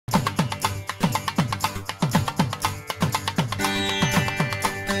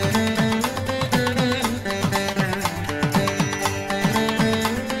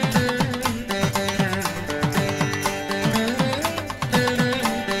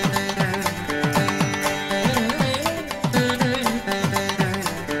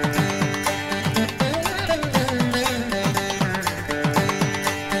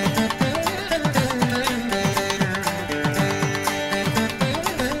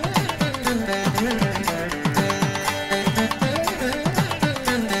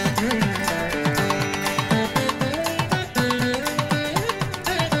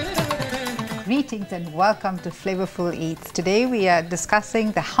welcome to Flavourful Eats. Today we are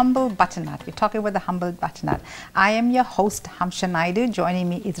discussing the humble butternut. We're talking about the humble butternut. I am your host, Hamsha Naidu. Joining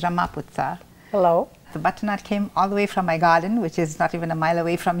me is Rama. Hello. The butternut came all the way from my garden, which is not even a mile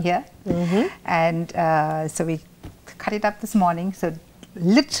away from here. And so we cut it up this morning. So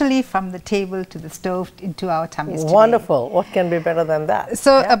literally from the table to the stove into our tummies today. Wonderful. What can be better than that?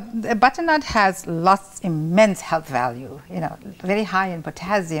 So a butternut has immense health value, you know, very high in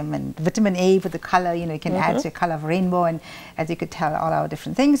potassium and vitamin A with the color, you know, you can add to the color of rainbow, and as you could tell, all our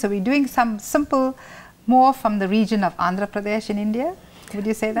different things. So we're doing some simple, more from the region of Andhra Pradesh in India. Would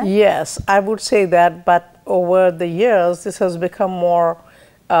you say that? Yes, I would say that, but over the years this has become more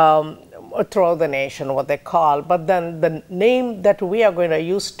throughout the nation, what they call, but then the name that we are going to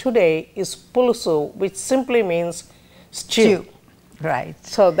use today is Pulusu, which simply means stew. Right.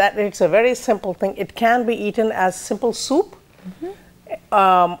 So that it's a very simple thing. It can be eaten as simple soup,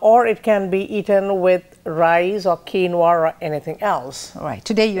 or it can be eaten with rice or quinoa or anything else. Right.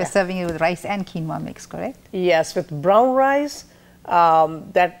 Today you are serving it with rice and quinoa mix, correct? Yes, with brown rice,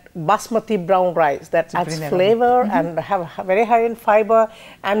 that basmati brown rice that adds flavor and have very high in fiber,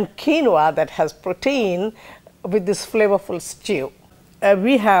 and quinoa that has protein with this flavorful stew.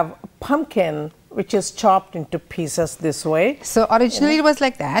 We have pumpkin which is chopped into pieces this way. So originally it was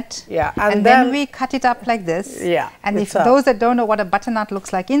like that. Yeah, and then we cut it up like this. Yeah. And if those that don't know what a butternut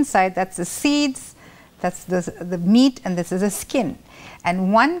looks like inside, that's the seeds, that's the meat, and this is the skin.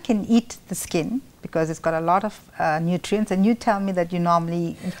 And one can eat the skin because it's got a lot of nutrients. And you tell me that you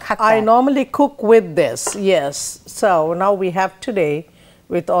normally cut that. I normally cook with this, yes. So now we have today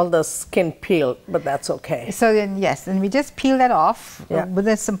with all the skin peeled, but that's okay. So then, yes, and we just peel that off with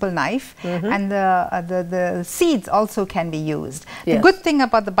a simple knife, and the seeds also can be used. The good thing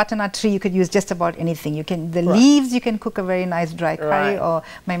about the butternut tree, you could use just about anything. You can leaves, you can cook a very nice dry curry, or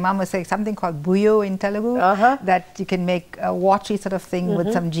my mom was saying something called buyo in Telugu, that you can make a watery sort of thing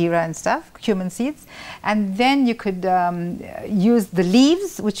with some jeera and stuff, cumin seeds, and then you could use the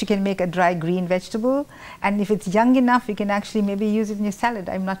leaves, which you can make a dry green vegetable, and if it's young enough, you can actually maybe use it in your salad.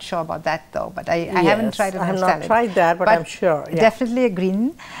 I'm not sure about that though, but I haven't tried it in salad. I have not tried that, but I'm sure. Definitely a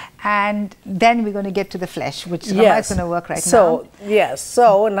green. And then we're going to get to the flesh, which Rama is going to work now. Yes,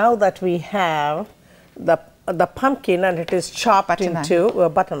 so now that we have the pumpkin and it is chopped into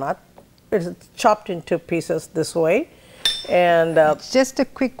butternut, it's chopped into pieces this way. And just a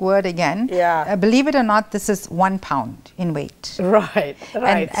quick word again. Believe it or not, this is 1 pound in weight. Right.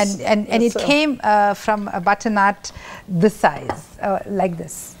 And it came from a butternut this size, like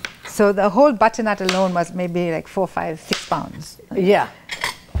this. So the whole butternut alone was maybe like 4, 5, 6 pounds. Yeah.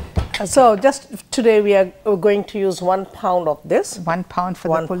 So just today we are going to use 1 pound of this. 1 pound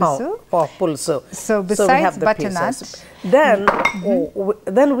for the pulusu. For pulusu. So besides butternut,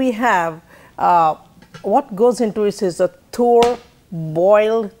 then we have what goes into it is a toor,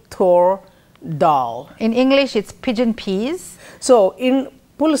 boiled toor dal. In English, it's pigeon peas. So in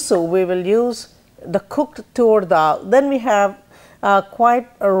pulusu, we will use the cooked toor dal. Then we have quite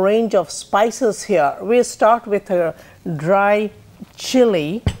a range of spices here. We start with a dry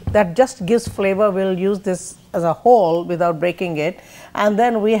chilli that just gives flavor. We'll use this as a whole without breaking it. And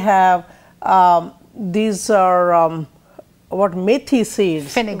then we have these are what methi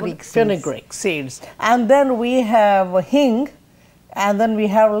seeds, fenugreek seeds, and then we have hing, and then we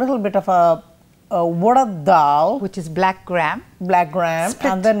have a little bit of a urad dal, which is black gram,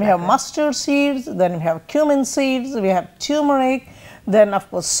 and then we have mustard seeds, then we have cumin seeds, we have turmeric, then of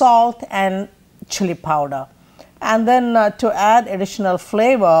course salt and chili powder, and then to add additional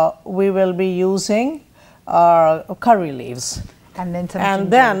flavor, we will be using curry leaves. And then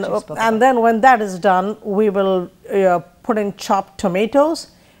then when that is done, we will put in chopped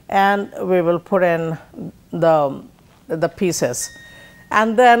tomatoes, and we will put in the pieces.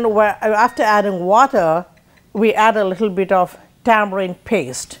 And then after adding water, we add a little bit of tamarind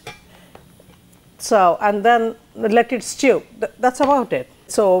paste. So, and then let it stew. That's about it.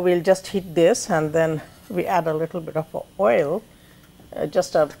 So we'll just heat this, and then we add a little bit of oil,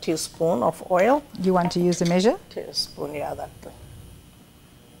 just a teaspoon of oil. You want to use the measure? Teaspoon, yeah, that.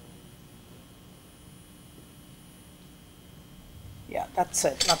 Yeah, that's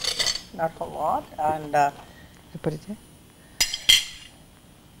it. Not a lot. And you put it here.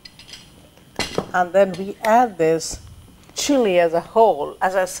 And then we add this chili as a whole.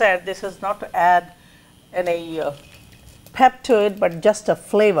 As I said, this is not to add any pep to it, but just a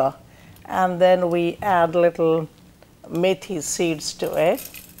flavor. And then we add little methi seeds to it,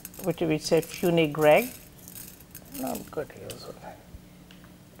 which we say fenugreek. Not good usually.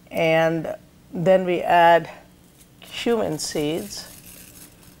 And then we add cumin seeds,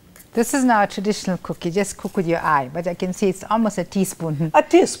 This is now a traditional cook. You just cook with your eye, but I can see it's almost a teaspoon. A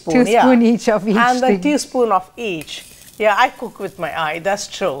teaspoon, Teaspoon each of each and thing. a teaspoon of each. Yeah, I cook with my eye. That's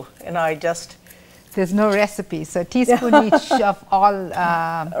true. You know, I just. There's no recipe, so a teaspoon each of all.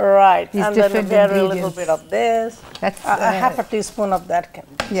 Right, these and different then a ingredients. little bit of this. That's half a teaspoon of that can.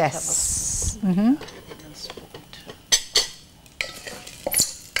 Yes.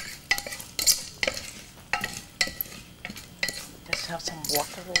 Just have some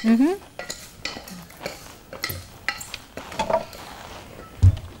water with it.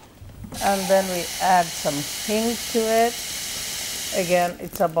 And then we add some hing to it. Again,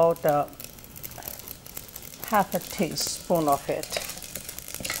 it's about half a teaspoon of it.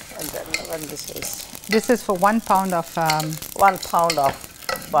 And then when this is for 1 pound of 1 pound of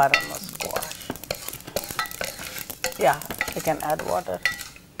butternut squash. Yeah, you can add water.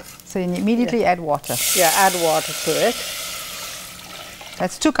 So you immediately add water. Yeah, add water to it.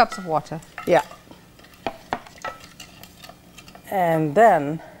 That's 2 cups of water. Yeah. And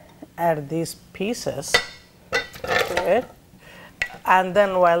then add these pieces to it. And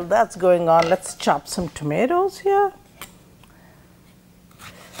then while that's going on, let's chop some tomatoes here.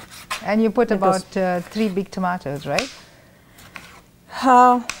 And you put about 3 big tomatoes, right?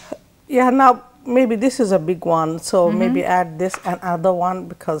 Yeah, now maybe this is a big one, so maybe add this and other one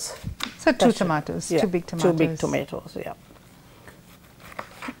because. So 2 tomatoes, yeah, 2 big tomatoes. 2 big tomatoes, yeah.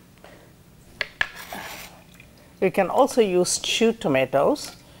 You can also use stewed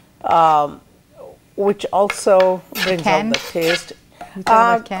tomatoes, which also brings out the taste.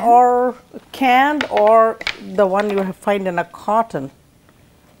 Or canned, or the one you find in a carton.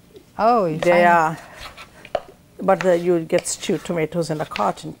 Oh, they are. But you get stewed tomatoes in a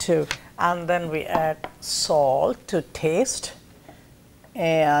carton too. And then we add salt to taste,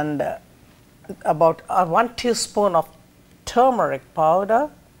 and about 1 teaspoon of turmeric powder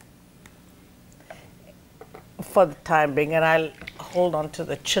for the time being, and I'll hold on to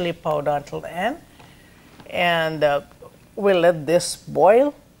the chili powder until the end. And we'll let this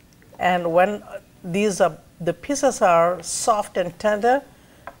boil, and when the pieces are soft and tender,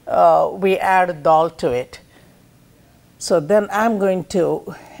 we add dal to it. So then I'm going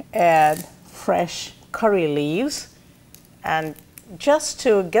to add fresh curry leaves, and just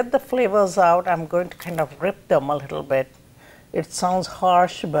to get the flavors out, I'm going to kind of rip them a little bit. It sounds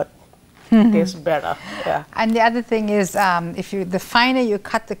harsh, but it tastes better. Yeah. And the other thing is, the finer you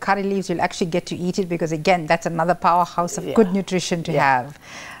cut the curry leaves, you'll actually get to eat it, because again, that's another powerhouse of good nutrition to have.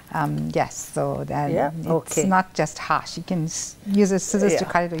 Yes, so that it's not just harsh. You can use a scissors to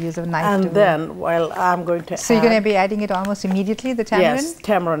cut it, or use a knife. And then, while I'm going to So you're going to be adding it almost immediately, the tamarind? Yes,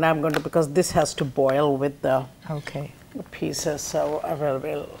 tamarind I'm going to, because this has to boil with the pieces. So I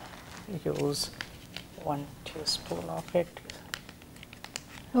will use 1 teaspoon of it.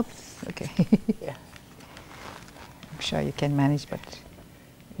 Oops, okay. Yeah. I'm sure you can manage, but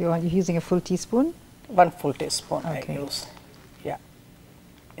you're using a full teaspoon? 1 full teaspoon I use. Yeah.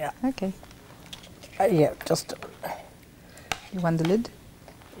 Yeah. Okay. Yeah, just. You want the lid?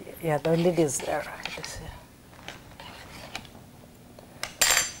 Yeah, the lid is there.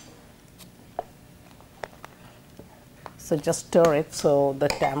 So just stir it so the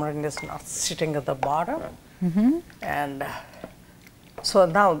tamarind is not sitting at the bottom. And so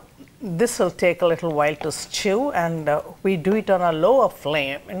now this will take a little while to stew, and we do it on a lower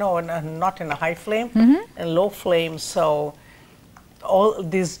flame, not in a high flame, a low flame. So all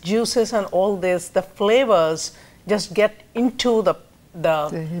these juices and all this, the flavors just get into the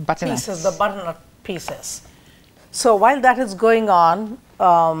pieces, the butternut pieces. So while that is going on,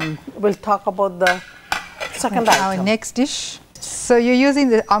 we'll talk about the second item. Our next dish. So you're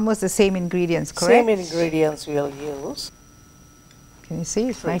using almost the same ingredients, correct? Same ingredients we'll use. Can you see?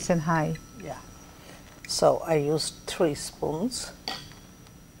 It's nice and high. Yeah. So I used 3 spoons.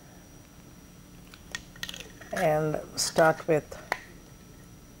 And start with.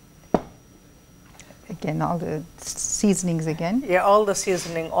 Again, all the seasonings again. Yeah, all the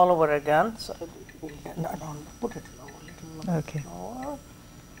seasoning all over again. So put it a little okay. lower,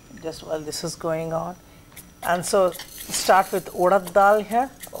 just while this is going on. And so start with urad dal here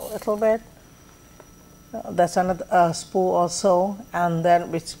a little bit. That's another spoon or so, and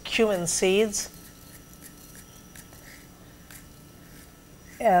then with cumin seeds,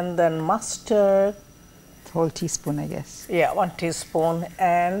 and then mustard. Whole teaspoon, I guess. Yeah, 1 teaspoon,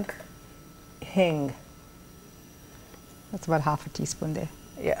 and hing. That's about half a teaspoon there.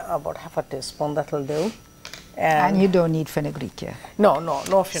 Yeah, about half a teaspoon, that'll do. And you don't need fenugreek here. No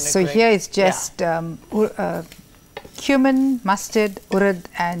fenugreek. So here it's just cumin, mustard, urad,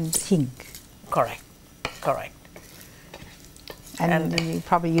 and hing. Correct. And you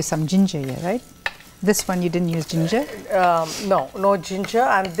probably use some ginger here, right? This one you didn't use ginger? No ginger,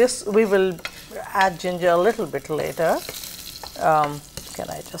 and this we will add ginger a little bit later. Can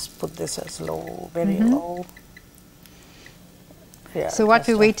I just put this as low, very low? Yeah, so what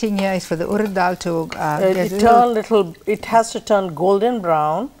we're waiting here is for the urad dal to it has to turn golden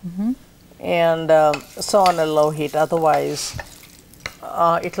brown, and so on a low heat, otherwise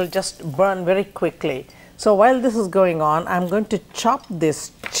it will just burn very quickly. So while this is going on, I'm going to chop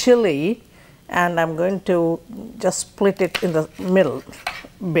this chili, and I'm going to just split it in the middle,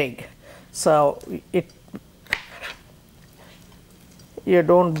 big, so you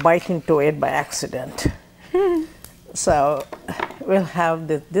don't bite into it by accident. So we'll have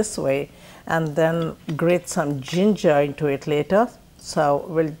this way, and then grate some ginger into it later. So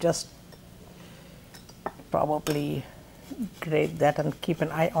we'll just probably grate that and keep an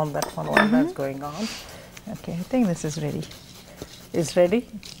eye on that one while that's going on. Okay, I think this is ready. Is ready?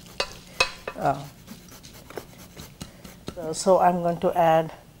 So I'm going to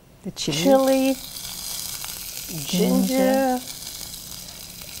add the chili, ginger,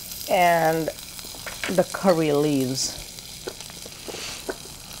 and the curry leaves.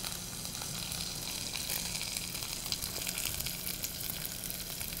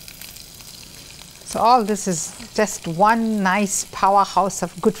 So all this is just one nice powerhouse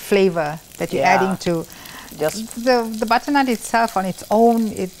of good flavor that you're adding to. Just the butternut itself on its own,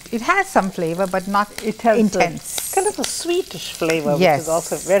 it has some flavor, but not intense. Kind of a sweetish flavor, which is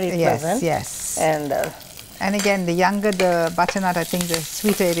also very pleasant. Yes. And again, the younger the butternut, I think the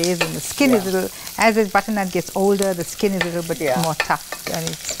sweeter it is, and the skin is a little. As the butternut gets older, the skin is a little bit more tough, and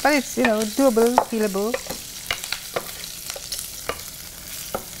but it's doable, feelable.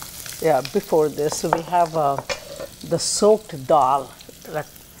 Yeah. Before this, we have the soaked dal.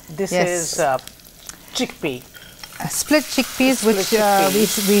 This is chickpea. Split chickpeas, which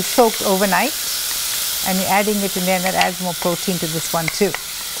we soaked overnight, and you're adding it in there, and that adds more protein to this one too.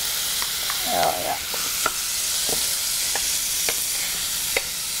 Oh yeah.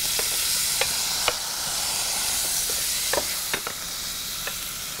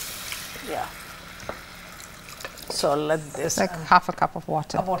 So let this like half a cup of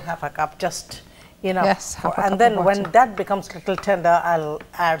water. About half a cup, just enough. Yes, half a cup and then of when that becomes a little tender, I'll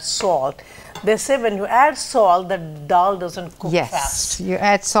add salt. They say when you add salt, the dal doesn't cook fast. Yes, you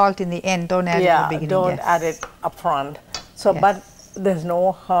add salt in the end. Don't add it at the beginning. Don't add it up front. So, but there's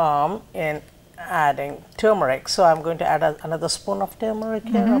no harm in adding turmeric. So I'm going to add another spoon of turmeric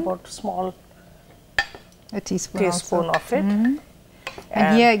here, about a teaspoon of it.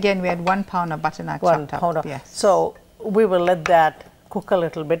 And here again we had 1 pound of butternut chopped up. Yes. So we will let that cook a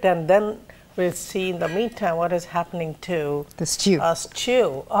little bit, and then we'll see in the meantime what is happening to the stew.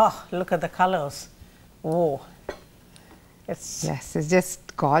 Oh, look at the colors. Whoa. It's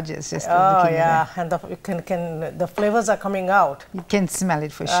just gorgeous. Just looking at it. And the flavors are coming out. You can smell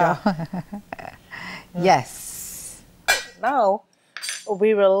it for sure. Yes. Now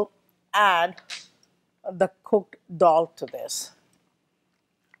we will add the cooked dal to this.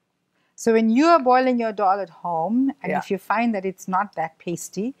 So when you are boiling your dal at home, and if you find that it's not that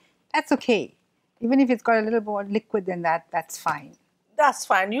pasty, that's okay. Even if it's got a little more liquid than that, that's fine. That's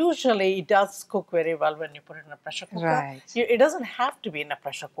fine. Usually it does cook very well when you put it in a pressure cooker. Right. It doesn't have to be in a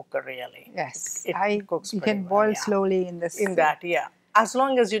pressure cooker really. Yes. It cooks you can boil slowly in this. In that, as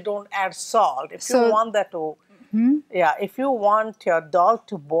long as you don't add salt. If you want that to, if you want your dal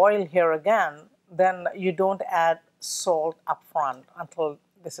to boil here again, then you don't add salt up front until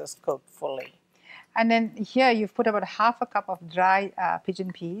this is cooked fully. And then here you've put about half a cup of dry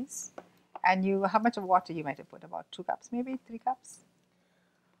pigeon peas. And how much of water you might have put? About 2 cups, maybe 3 cups?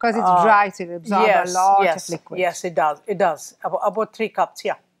 Because it's dry, so it absorbs a lot of liquid. Yes, it does. It does. About 3 cups,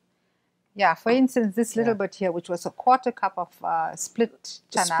 Yeah, for instance, this little bit here, which was a 1/4 cup of split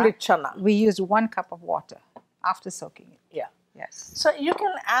chana. We used 1 cup of water after soaking it. Yeah. Yes. So you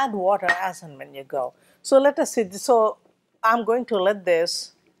can add water as and when you go. So let us see. So I'm going to let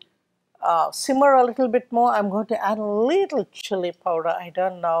this simmer a little bit more. I'm going to add a little chili powder. I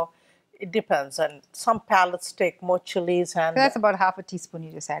don't know. It depends. And some palates take more chilies. And so that's about half a teaspoon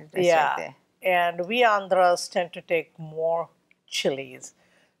you just added. Right there. And we Andhras tend to take more chilies.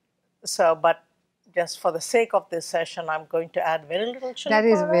 So, but just for the sake of this session, I'm going to add very little chili powder.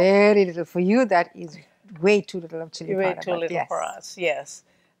 That is very little. For you, that is way too little of chili powder. Way too little for us, yes.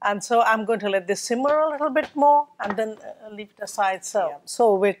 And so I'm going to let this simmer a little bit more and then leave it aside.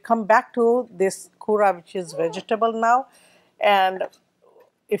 So we'll come back to this koora, which is vegetable now. And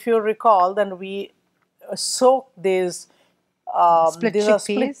if you recall, then we soaked these split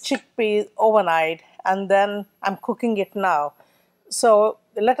chickpeas overnight, and then I'm cooking it now. So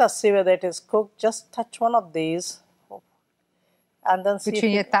let us see whether it is cooked. Just touch one of these and then see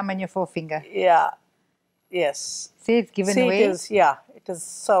between your thumb and your forefinger. Yeah. Yes. See, it's given see, away. It is. Yeah. It is.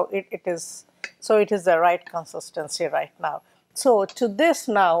 So it is. So it is the right consistency right now. So to this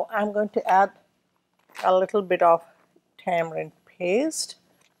now, I'm going to add a little bit of tamarind paste.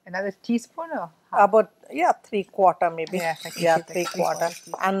 Another teaspoon or how? About 3/4 maybe. Yeah,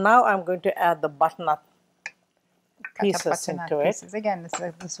 3/4. And now I'm going to add the butternut pieces into it. Again,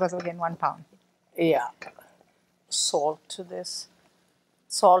 this was again 1 pound. Yeah. Salt to this.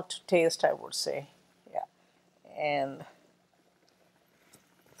 Salt to taste, I would say. Yeah. And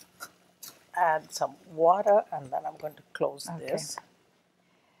add some water, and then I'm going to close this.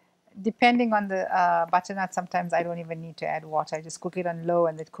 Depending on the butternut, sometimes I don't even need to add water. I just cook it on low,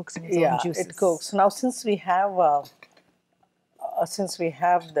 and it cooks in its own juices. It cooks. Now, since we have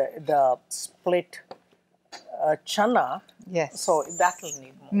the split chana, yes, so that will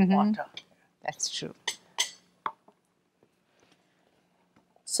need more water. That's true.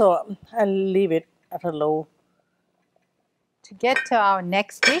 So I'll leave it at a low. To get to our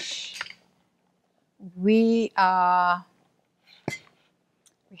next dish, we have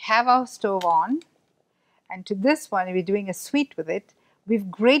our stove on, and to this one we're doing a sweet with it.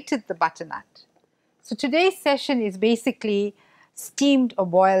 We've grated the butternut. So today's session is basically steamed or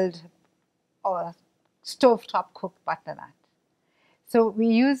boiled or stovetop cooked butternut. So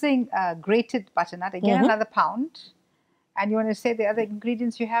we're using grated butternut, again another pound. And you want to say the other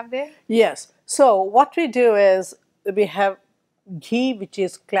ingredients you have there? Yes. So what we do is we have ghee, which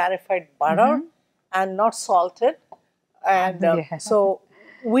is clarified butter and not salted. And so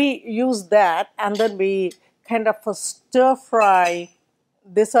we use that, and then we kind of stir fry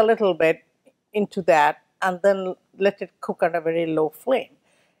this a little bit into that, and then let it cook at a very low flame.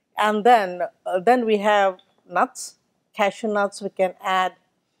 And then we have nuts, cashew nuts. We can add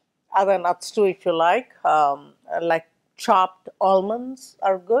other nuts too if you like chopped almonds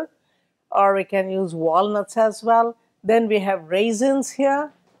are good, or we can use walnuts as well. Then we have raisins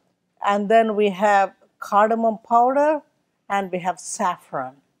here, and then we have cardamom powder, and we have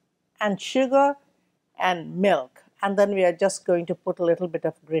saffron, and sugar, and milk. And then we are just going to put a little bit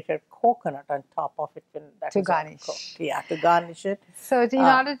of grated coconut on top of it when that is garnish. Cooked. Yeah, to garnish it. So in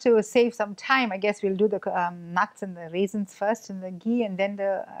order to save some time, I guess we'll do the nuts and the raisins first, and the ghee, and then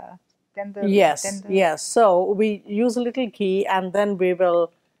the Yes. So we use a little ghee, and then we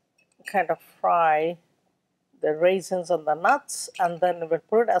will kind of fry the raisins and the nuts, and then we'll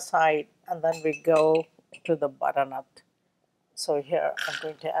put it aside, and then we go to the butternut. So here I'm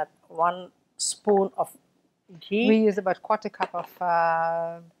going to add 1 spoon of ghee. We use about 1/4 cup of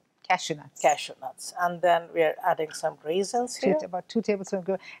cashew nuts. Cashew nuts. And then we are adding some raisins here. About 2 tablespoons.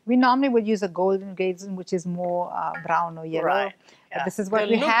 We normally would use a golden raisin, which is more brown or yellow. Right. But this is what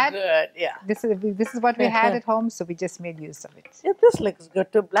we had. Good. Yeah. This is what we had at home, so we just made use of it. Yeah, this looks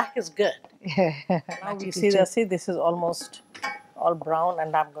good too. Black is good. Yeah. Now you see this is almost all brown,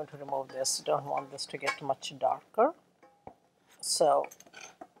 and I'm going to remove this. Don't want this to get much darker. So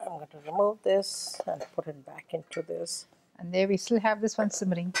I'm going to remove this and put it back into this. And there we still have this one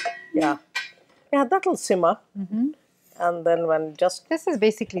simmering. Yeah, that'll simmer. And then this is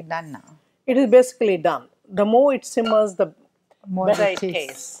basically done now. It is basically done. The more it simmers, the more better it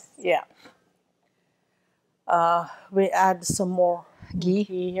tastes. Yeah. We add some more ghee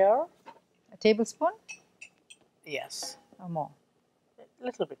here. A tablespoon? Yes. Or more? A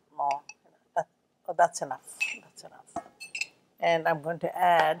little bit more. That's enough. That's enough. And I'm going to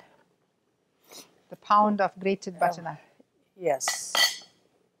add the pound of grated butternut. Yes.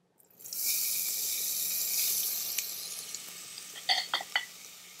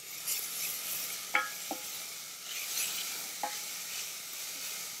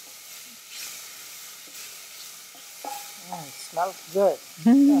 It smells good.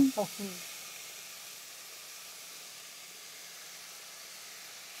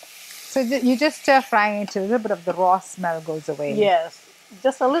 So you just stir frying it, a little bit of the raw smell goes away. Yes,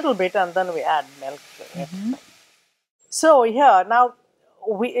 just a little bit, and then we add milk to it. So here now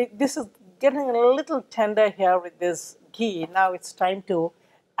this is getting a little tender here with this ghee. Now it's time to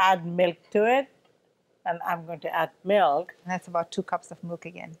add milk to it, and I'm going to add milk. And that's about 2 cups of milk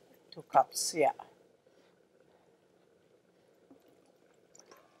again. 2 cups, yeah.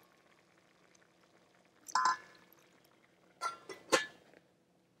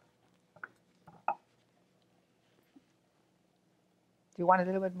 Do you want a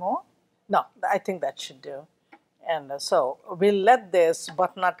little bit more? No, I think that should do. And so we'll let this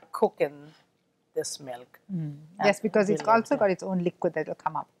butternut cook in this milk. Yes, because it's also got its own liquid that will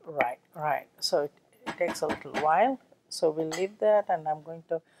come up. Right. So it takes a little while. So we'll leave that, and I'm going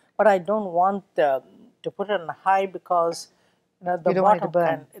to, but I don't want to put it on high because the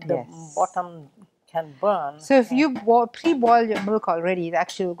bottom can burn. So if you pre-boil your milk already, it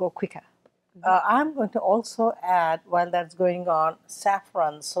actually will go quicker. I'm going to also add, while that's going on,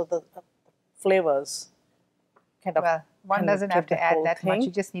 saffron, so the flavors kind of. Well, one doesn't have to add that much.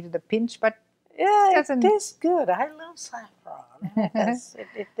 You just needed a pinch, but yeah, it tastes good. I love saffron.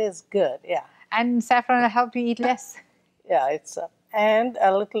 It tastes good. Yeah. And saffron will help you eat less. Yeah, it's and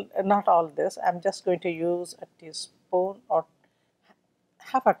a little. Not all this. I'm just going to use a teaspoon or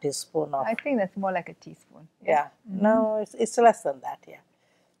half a teaspoon of. I think that's more like a teaspoon. Yeah. No, it's less than that. Yeah.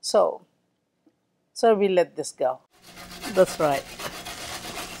 So we let this go. That's right.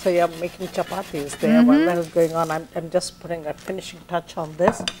 So you're making chapatis there while that is going on. I'm just putting a finishing touch on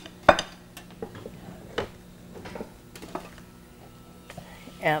this.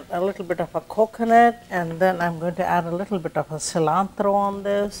 And a little bit of a coconut, and then I'm going to add a little bit of a cilantro on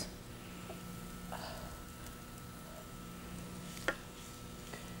this.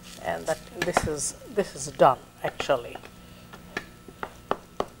 And this is done actually.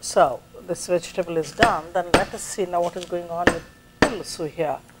 So this vegetable is done. Then let us see now what is going on with pulusu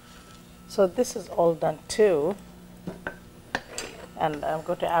here. So this is all done too, and I'm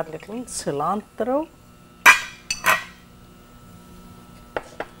going to add a little cilantro.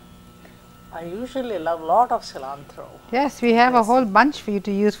 I usually love a lot of cilantro. Yes, we have a whole bunch for you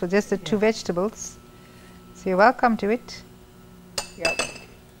to use for just the two vegetables. So you're welcome to it. Yep.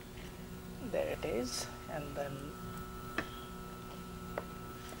 There it is. And then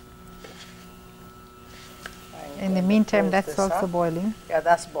in the meantime, that's also boiling. Yeah,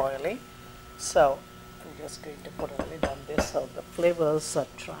 that's boiling. So I'm just going to put a lid on this so the flavors are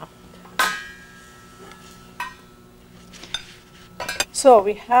trapped. So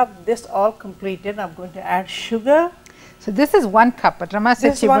we have this all completed. I'm going to add sugar. So this is 1 cup, but Rama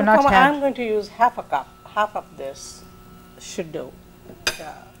said she will not have. I'm going to use half a cup. Half of this should do.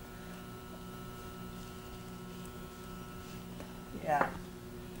 Yeah. Yeah.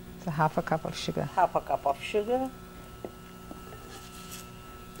 So half a cup of sugar. Half a cup of sugar.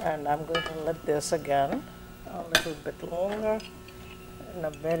 And I'm going to let this again a little bit longer in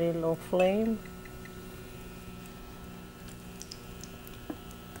a very low flame.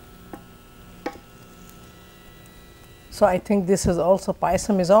 So I think this is also,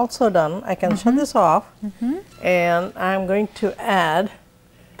 payassam is also done. I can shut this off, and I'm going to add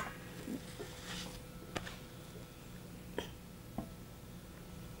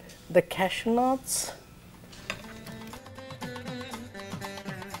the cashew nuts.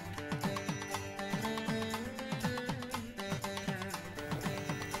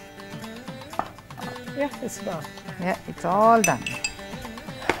 Yeah, it's done. Yeah, it's all done.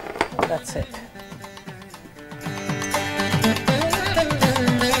 That's it.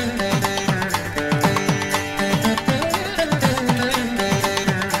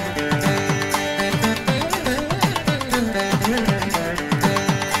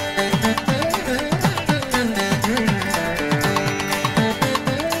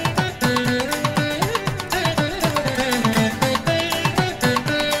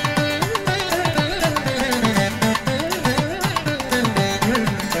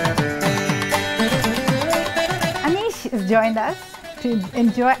 Joined us to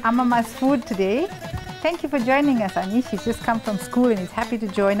enjoy Amama's food today. Thank you for joining us, Anish. He's just come from school and he's happy to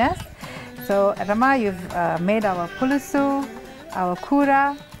join us. So Rama, you've made our pulusu, our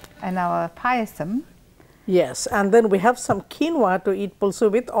koora, and our payassam. Yes, and then we have some quinoa to eat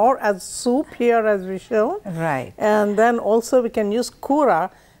pulusu with, or as soup here as we show. Right. And then also we can use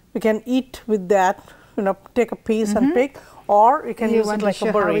koora. We can eat with that, you know, take a piece and pick, or you can use it like a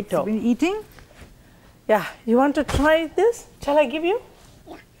burrito. How it's been eating? Yeah, you want to try this? Shall I give you?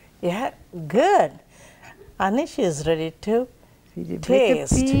 Yeah, good. Anish is ready to you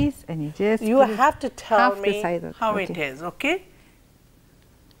taste. Break a piece and you just have to tell me how it is, okay?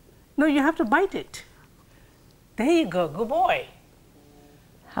 No, you have to bite it. There you go, good boy.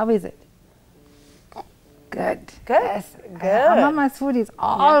 How is it? Good. Good. Yes. Good. Mama's food is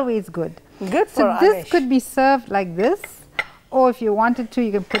always good. Good for Anish. So this could be served like this. Or if you wanted to, you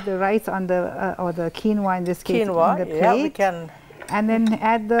can put the rice on the or the quinoa in this case in the plate. Yeah, we can. And then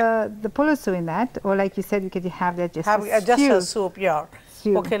add the pulusu in that, or like you said, you could have that just a soup. Yeah.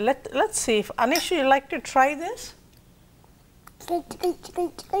 Stew. Okay, let's see if Anish, you like to try this?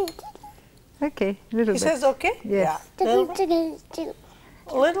 Okay, a little bit. He says okay. Yes. Yeah. A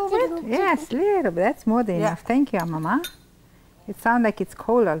little bit. Yes, little bit. That's more than enough. Thank you, Mama. It sounds like it's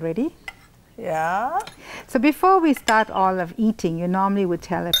cold already. Yeah. So before we start all of eating, you normally would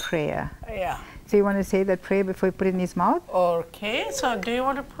tell a prayer. Yeah. So you want to say that prayer before you put it in his mouth? Okay, so do you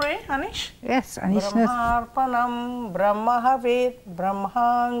want to pray, Anish? Yes, Anish knows. Brahmarpanam brahmahavit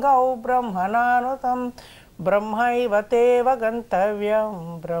brahmangau brahmananutam brahmaiva teva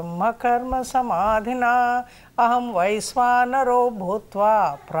gantavyam brahma karma samadhina aham vaisvanaro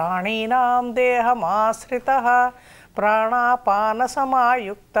bhutva praninam deham asritaha pranapana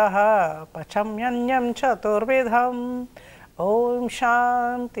samayuktaha pachamyanyam chaturvidham. Om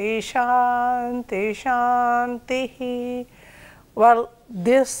Shanti Shanti Shanti. Well,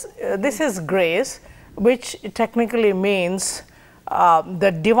 this is grace, which technically means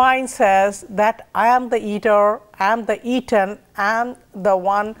the divine says that I am the eater, I am the eaten, I am the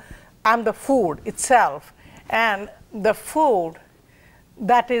one, I am the food itself. And the food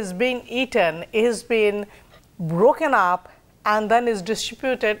that is being eaten is being broken up and then is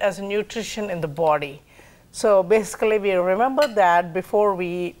distributed as a nutrition in the body. So basically we remember that before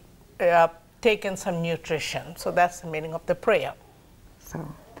we take in some nutrition. So that's the meaning of the prayer. So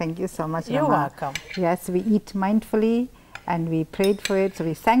thank you so much, You're Rama. welcome. Yes, we eat mindfully and we prayed for it, so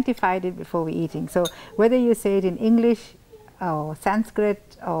we sanctified it before we eating. So whether you say it in English or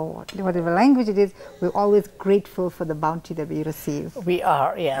Sanskrit or whatever language it is, we're always grateful for the bounty that we receive. We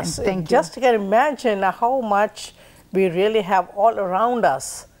are, yes. And thank Just you. can imagine how much we really have all around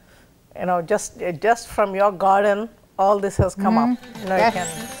us. You know, just from your garden, all this has come up. You know, yes.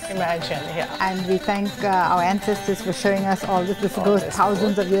 You can imagine, yeah. And we thank our ancestors for showing us all this. This goes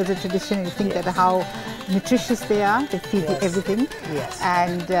thousands of years of tradition. You think that how nutritious they are. They feed you everything. Yes.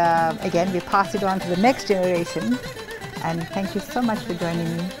 And again, we pass it on to the next generation. And thank you so much for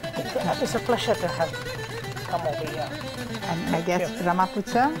joining me. It's a pleasure to have come over here. And my guest, Rama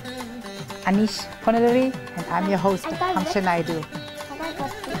Putcha, Anish Ponalari, and I'm your host, Hamsha Naidu.